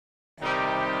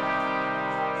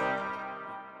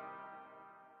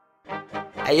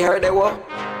Hey, you heard that, whoa?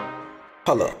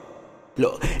 Hold up.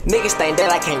 Look, niggas think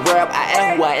that I can't rap. I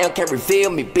am who I am, can't reveal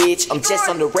me, bitch. I'm just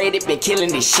underrated, been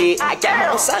killing this shit. I got my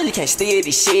own sound, you can't steal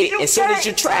this shit. As soon as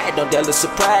you try it, don't dare look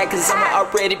surprised, cause I'ma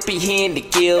already be here in the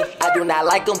kill. I do not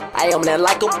like them, I am not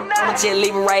like them. I'ma just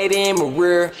leave them right in my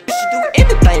rear. You should do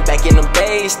anything back in them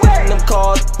days. Stealing them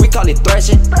cars, we call it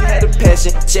thrashing. We had a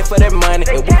passion, just for that money.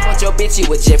 And we want your bitch, it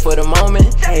was just for the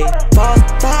moment. Hey, fall,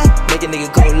 five, make a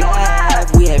nigga go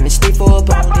live. We haven't stayed for a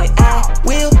opponent. I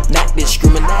will not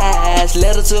discriminate.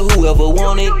 Letter to whoever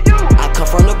want it. I come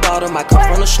from the bottom, I come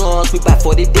from the slums. We buy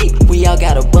 40 deep. We all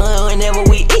got a bun whenever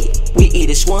we eat. We eat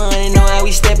this one, ain't know how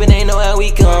we steppin', ain't know how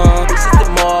we come. This is the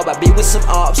mob, I be with some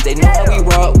ops. They know how we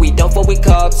rock, we don't fuck with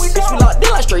cops. Bitch, we locked in,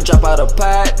 like straight drop out of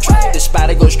pot. The spot,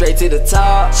 go straight to the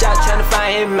top. Shot tryna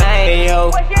find him, man,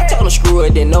 yo. I told him screw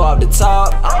it, then know off the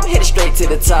top. I'm headed straight to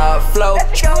the top flow.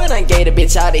 Screw it, I gave the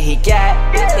bitch all that he got.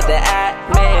 Hit the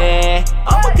eye, man.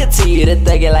 I'ma continue to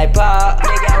thug it like pop.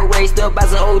 Nigga, I raised up by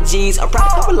some OGs. I'm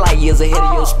probably a couple light years ahead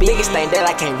of your speed. Niggas think that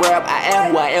I can't rap. I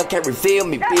am who I am, can't reveal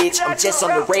me, bitch. I'm just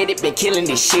underrated, been killing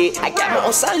this shit. I got my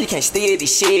own sound, you can't steal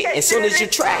this shit. As soon as you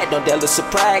try it, don't dare look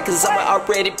surprised, cause I'ma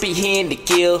already be here in the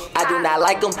kill. I do not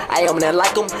like them, I am not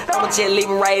like them. I'ma just leave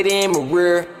them right in my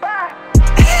rear.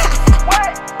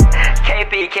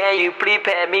 KP, can you please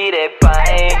pass me that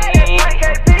pain?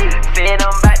 Said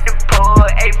I'm about to pull,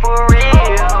 ain't for real.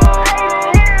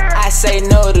 I say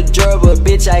no to drug, but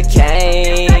bitch I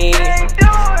can't.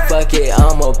 Fuck it,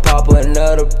 I'ma pop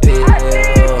another pill.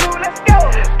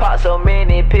 Pop so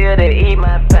many pills to eat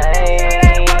my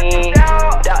pain.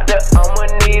 Doctor, I'ma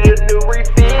need a new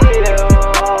refill.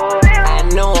 I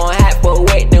know I'm hot, but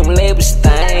wait, them labels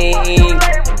stain.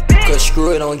 Cause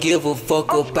screw it, don't give a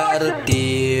fuck about a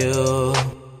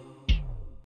deal.